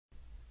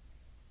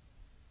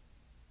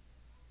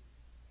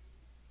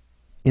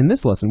In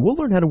this lesson, we'll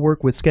learn how to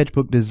work with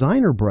SketchBook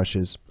Designer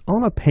brushes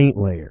on a paint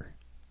layer.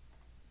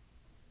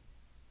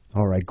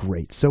 All right,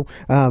 great. So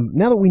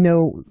now that we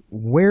know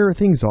where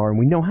things are and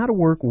we know how to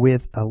work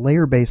with a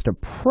layer-based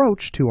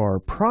approach to our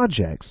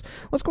projects,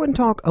 let's go ahead and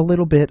talk a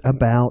little bit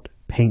about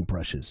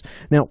paintbrushes.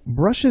 Now,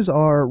 brushes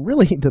are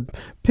really the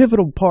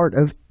pivotal part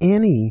of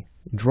any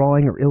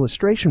drawing or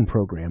illustration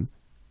program.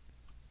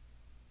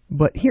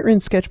 But here in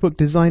SketchBook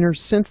Designer,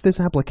 since this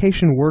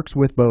application works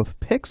with both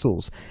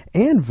pixels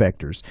and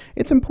vectors,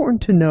 it's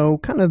important to know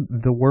kind of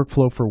the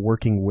workflow for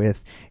working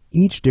with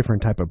each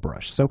different type of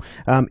brush. So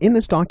in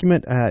this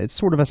document, it's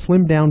sort of a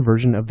slimmed down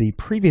version of the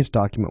previous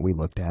document we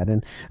looked at.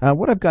 And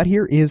what I've got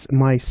here is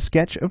my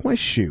sketch of my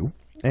shoe.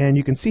 And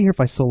you can see here if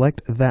I select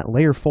that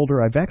layer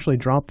folder, I've actually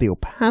dropped the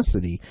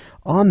opacity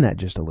on that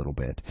just a little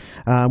bit.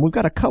 We've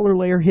got a color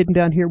layer hidden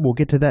down here. We'll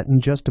get to that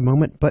in just a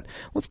moment. But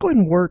let's go ahead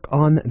and work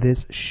on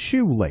this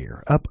shoe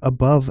layer up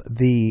above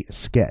the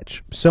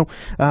sketch. So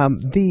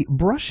the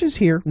brushes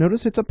here,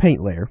 notice it's a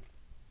paint layer.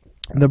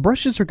 The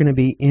brushes are going to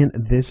be in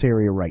this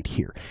area right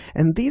here.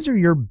 And these are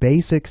your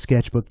basic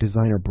SketchBook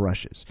Designer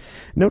brushes.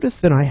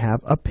 Notice that I have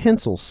a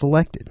pencil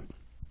selected.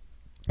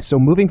 So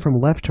moving from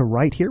left to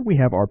right here, we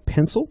have our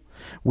pencil,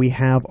 we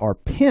have our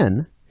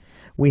pen,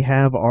 we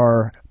have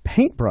our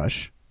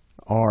paintbrush,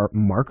 our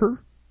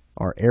marker,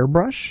 our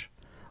airbrush,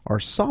 our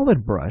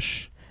solid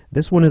brush.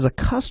 This one is a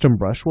custom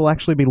brush. We'll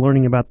actually be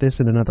learning about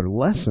this in another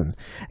lesson.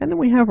 And then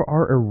we have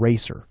our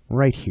eraser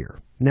right here.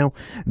 Now,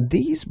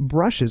 these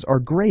brushes are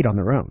great on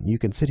their own. You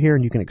can sit here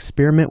and you can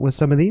experiment with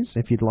some of these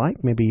if you'd like.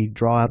 Maybe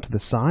draw out to the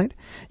side.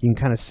 You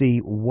can kind of see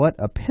what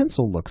a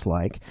pencil looks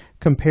like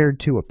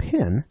compared to a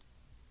pen,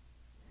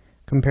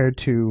 compared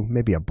to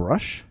maybe a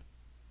brush,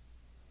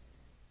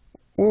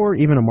 or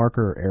even a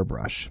marker or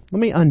airbrush. Let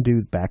me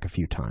undo back a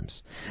few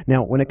times.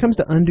 Now, when it comes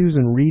to undos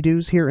and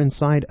redos here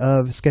inside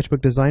of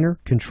SketchBook Designer,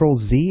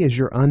 Control-Z is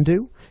your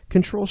undo,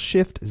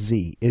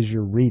 Control-Shift-Z is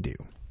your redo,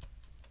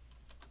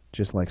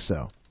 just like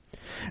so.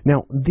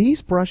 Now,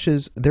 these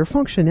brushes, their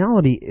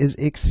functionality is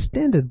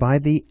extended by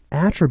the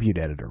attribute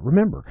editor.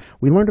 Remember,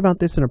 we learned about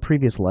this in a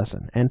previous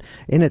lesson, and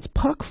in its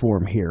puck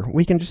form here,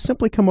 we can just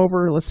simply come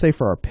over, let's say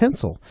for our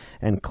pencil,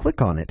 and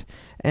click on it,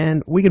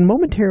 and we can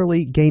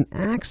momentarily gain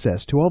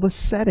access to all the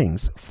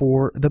settings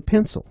for the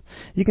pencil.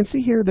 You can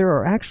see here there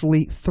are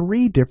actually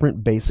 3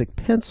 different basic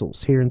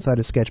pencils here inside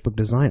of SketchBook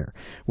Designer.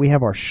 We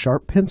have our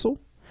sharp pencil,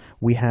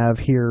 we have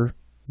here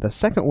the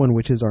second one,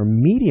 which is our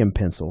medium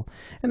pencil,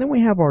 and then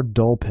we have our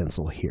dull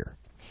pencil here.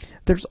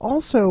 There's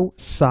also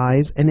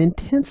size and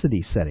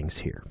intensity settings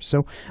here.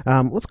 So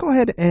let's go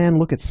ahead and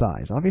look at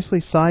size.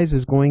 Obviously, size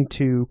is going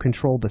to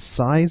control the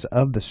size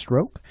of the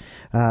stroke.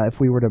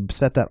 If we were to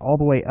set that all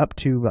the way up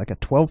to like a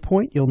 12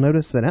 point, you'll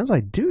notice that as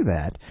I do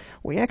that,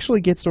 we actually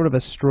get sort of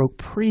a stroke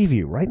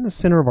preview right in the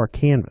center of our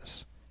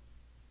canvas.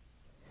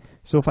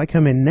 So if I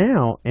come in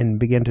now and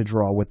begin to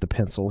draw with the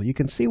pencil, you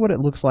can see what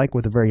it looks like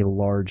with a very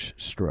large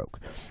stroke.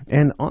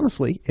 And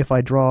honestly, if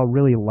I draw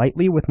really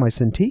lightly with my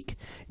Cintiq,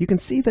 you can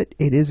see that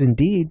it is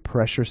indeed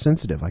pressure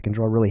sensitive. I can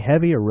draw really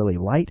heavy or really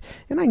light,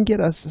 and I can get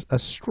a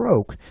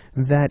stroke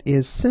that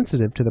is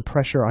sensitive to the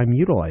pressure I'm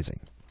utilizing.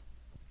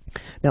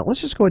 Now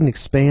let's just go ahead and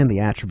expand the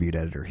attribute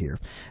editor here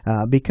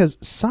because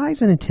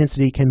size and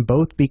intensity can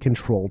both be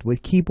controlled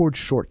with keyboard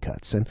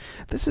shortcuts, and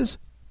this is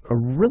a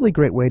really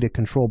great way to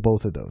control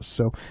both of those.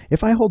 So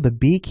if I hold the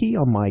B key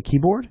on my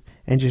keyboard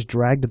and just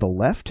drag to the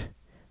left,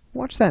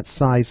 watch that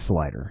size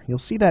slider. You'll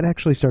see that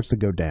actually starts to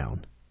go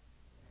down.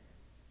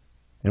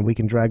 And we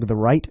can drag to the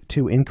right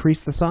to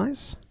increase the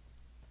size.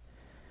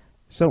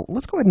 So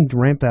let's go ahead and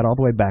ramp that all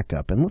the way back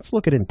up, and let's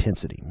look at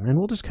intensity. And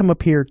we'll just come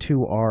up here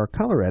to our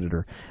color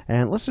editor,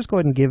 and let's just go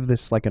ahead and give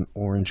this like an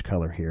orange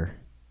color here.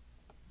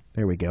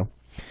 There we go.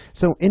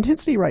 So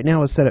intensity right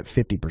now is set at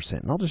 50%,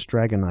 and I'll just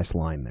drag a nice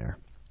line there.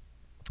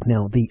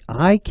 Now, the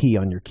I key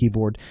on your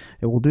keyboard,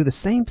 it will do the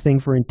same thing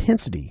for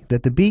intensity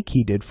that the B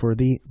key did for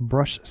the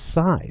brush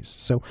size.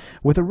 So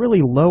with a really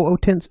low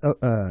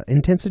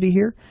intensity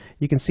here,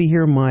 you can see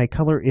here my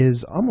color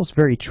is almost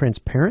very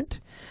transparent.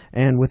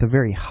 And with a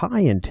very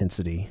high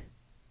intensity,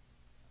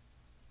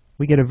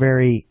 we get a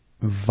very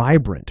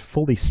vibrant,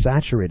 fully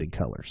saturated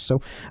color. So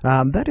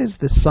that is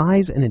the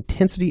size and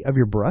intensity of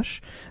your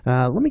brush.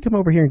 Let me come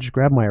over here and just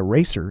grab my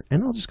eraser,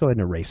 and I'll just go ahead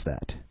and erase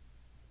that.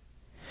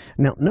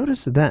 Now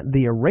notice that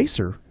the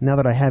eraser, now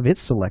that I have it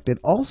selected,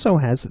 also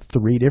has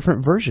 3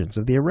 different versions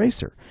of the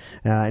eraser.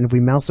 And if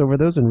we mouse over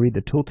those and read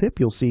the tooltip,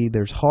 you'll see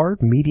there's hard,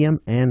 medium,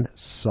 and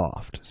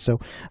soft. So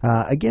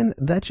again,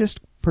 that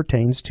just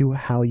pertains to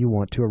how you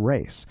want to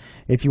erase.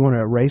 If you want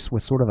to erase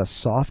with sort of a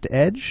soft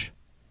edge,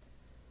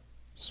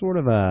 sort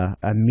of a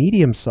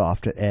medium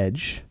soft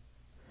edge,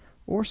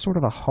 or sort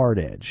of a hard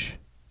edge.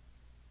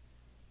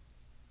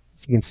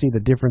 You can see the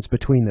difference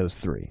between those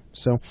 3.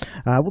 So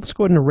we'll just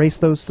go ahead and erase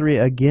those 3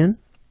 again.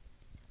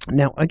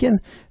 Now again,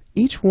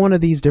 each one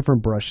of these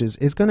different brushes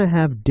is going to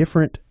have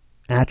different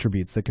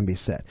attributes that can be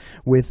set,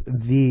 with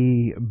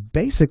the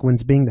basic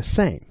ones being the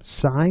same,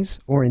 size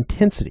or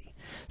intensity.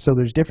 So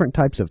there's different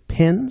types of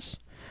pens,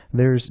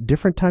 there's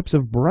different types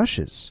of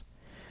brushes.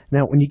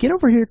 Now, when you get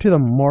over here to the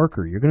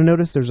marker, you're going to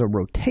notice there's a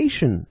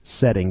rotation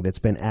setting that's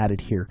been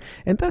added here.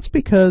 And that's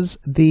because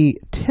the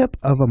tip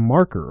of a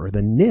marker, or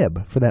the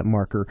nib for that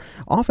marker,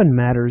 often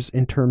matters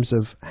in terms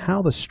of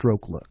how the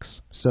stroke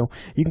looks. So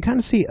you can kind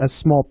of see a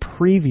small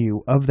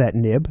preview of that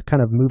nib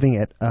kind of moving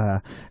at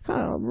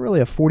really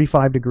a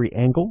 45-degree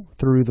angle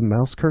through the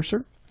mouse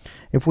cursor.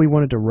 If we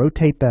wanted to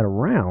rotate that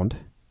around,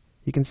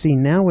 you can see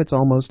now it's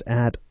almost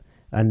at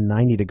a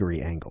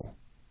 90-degree angle.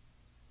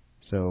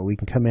 So we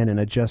can come in and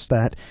adjust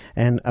that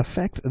and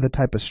affect the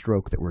type of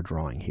stroke that we're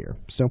drawing here.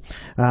 So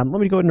let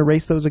me go ahead and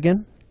erase those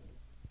again.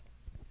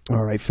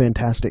 All right,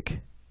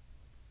 fantastic.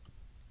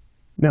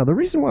 Now, the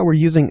reason why we're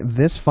using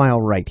this file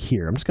right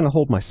here, I'm just going to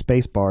hold my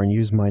space bar and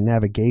use my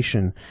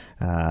navigation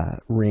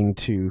ring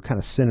to kind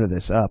of center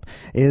this up,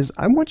 is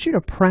I want you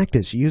to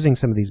practice using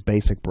some of these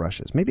basic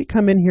brushes. Maybe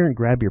come in here and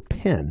grab your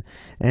pen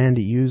and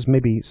use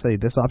maybe, say,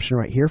 this option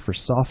right here for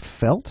soft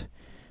felt.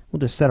 We'll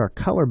just set our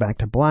color back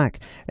to black,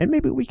 and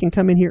maybe we can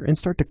come in here and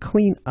start to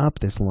clean up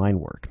this line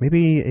work.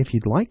 Maybe if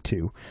you'd like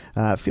to,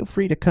 feel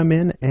free to come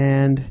in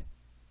and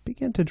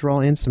begin to draw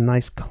in some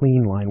nice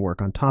clean line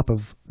work on top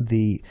of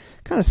the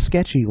kind of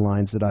sketchy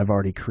lines that I've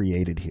already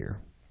created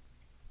here.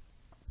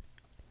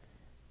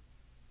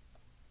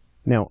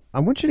 Now, I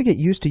want you to get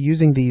used to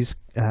using these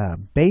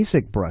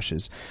basic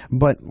brushes,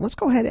 but let's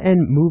go ahead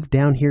and move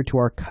down here to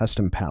our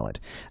custom palette.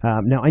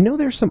 Now, I know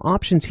there's some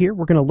options here.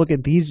 We're going to look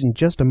at these in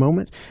just a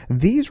moment.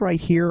 These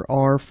right here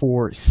are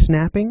for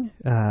snapping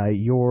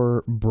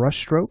your brush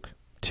stroke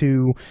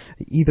to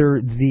either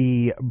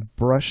the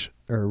brush,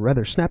 or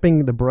rather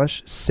snapping the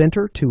brush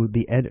center to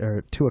the edge,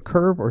 or to a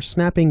curve, or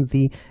snapping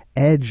the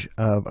edge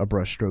of a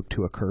brush stroke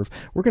to a curve.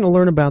 We're going to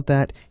learn about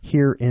that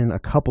here in a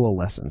couple of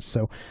lessons,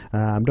 so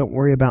don't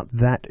worry about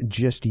that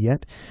just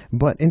yet.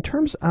 But in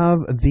terms of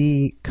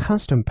the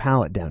custom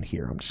palette down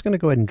here, I'm just going to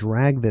go ahead and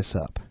drag this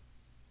up.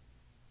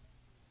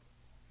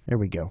 There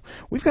we go.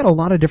 We've got a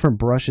lot of different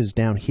brushes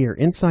down here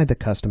inside the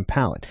custom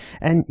palette,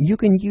 and you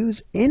can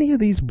use any of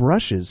these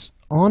brushes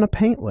on a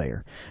paint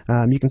layer.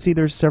 You can see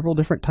there's several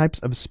different types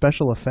of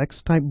special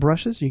effects type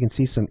brushes. You can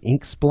see some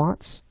ink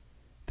splots,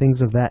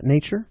 things of that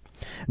nature.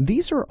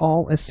 These are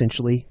all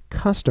essentially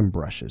custom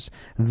brushes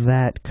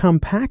that come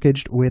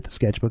packaged with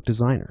SketchBook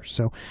Designer.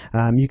 So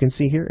you can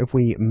see here, if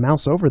we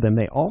mouse over them,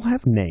 they all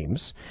have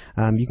names.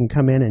 You can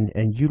come in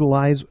and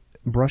utilize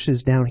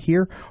brushes down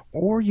here,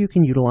 or you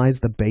can utilize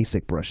the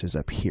basic brushes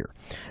up here.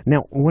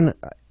 Now, when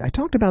I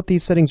talked about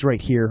these settings right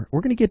here,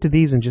 we're going to get to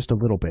these in just a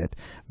little bit,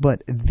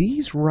 but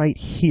these right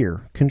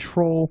here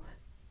control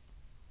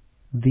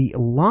the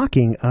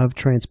locking of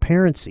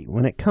transparency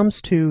when it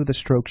comes to the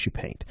strokes you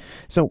paint.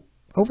 So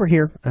over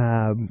here,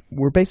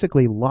 we're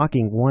basically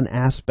locking one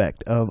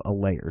aspect of a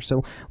layer.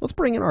 So let's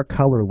bring in our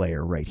color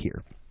layer right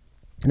here.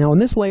 Now in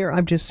this layer,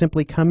 I've just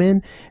simply come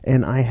in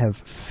and I have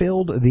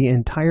filled the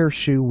entire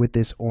shoe with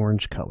this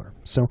orange color.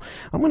 So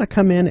I'm going to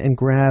come in and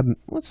grab,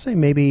 let's say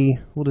maybe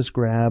we'll just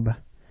grab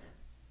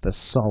the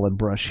solid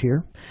brush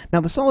here.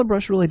 Now the solid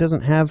brush really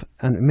doesn't have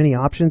many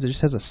options. It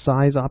just has a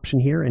size option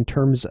here in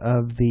terms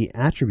of the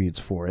attributes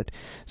for it.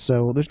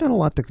 So there's not a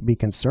lot to be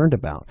concerned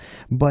about.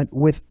 But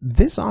with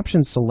this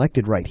option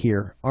selected right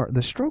here,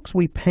 the strokes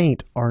we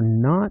paint are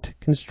not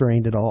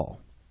constrained at all.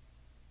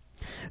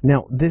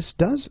 Now it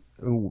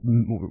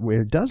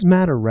does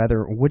matter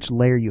rather which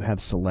layer you have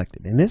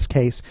selected. In this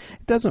case,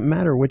 it doesn't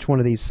matter which one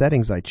of these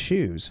settings I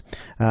choose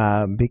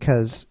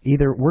because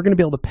either we're going to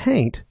be able to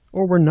paint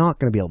or we're not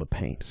going to be able to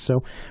paint. So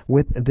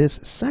with this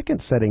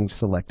second setting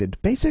selected,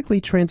 basically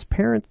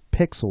transparent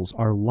pixels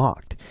are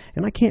locked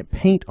and I can't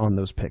paint on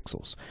those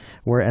pixels.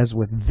 Whereas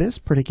with this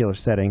particular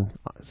setting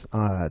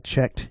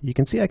checked, you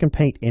can see I can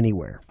paint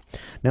anywhere.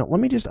 Now let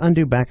me just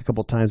undo back a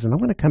couple times, and I'm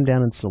going to come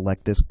down and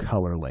select this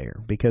color layer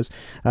because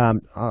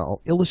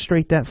I'll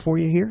illustrate that for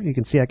you here. You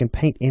can see I can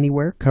paint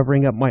anywhere,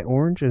 covering up my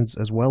orange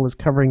as well as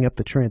covering up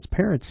the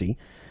transparency.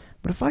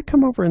 But if I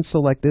come over and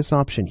select this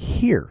option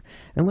here,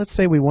 and let's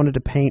say we wanted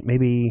to paint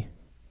maybe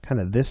kind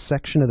of this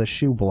section of the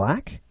shoe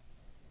black,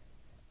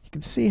 you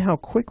can see how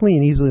quickly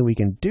and easily we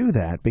can do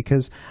that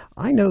because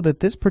I know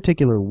that this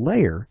particular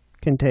layer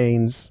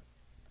contains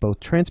both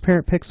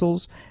transparent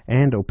pixels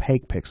and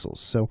opaque pixels.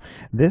 So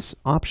this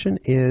option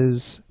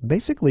is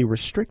basically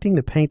restricting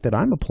the paint that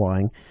I'm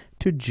applying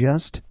to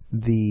just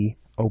the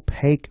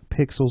opaque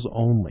pixels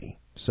only.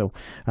 So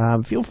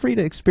feel free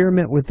to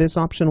experiment with this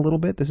option a little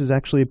bit. This is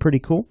actually pretty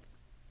cool.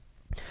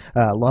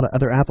 A lot of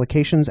other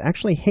applications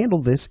actually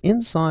handle this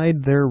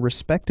inside their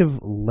respective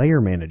layer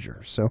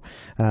manager. So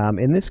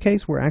in this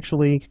case, we're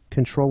actually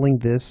controlling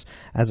this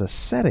as a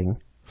setting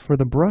for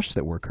the brush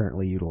that we're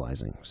currently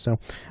utilizing. So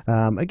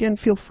again,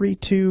 feel free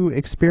to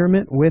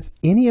experiment with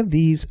any of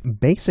these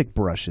basic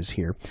brushes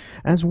here,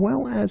 as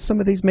well as some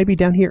of these maybe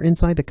down here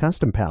inside the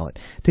custom palette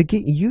to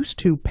get used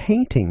to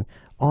painting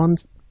on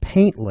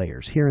paint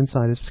layers here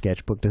inside of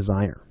SketchBook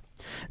Designer.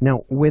 Now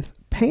with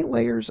paint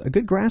layers, a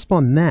good grasp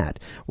on that,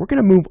 we're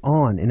going to move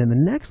on, and in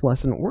the next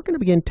lesson we're going to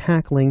begin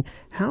tackling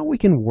how we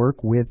can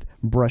work with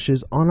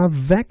brushes on a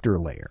vector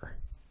layer.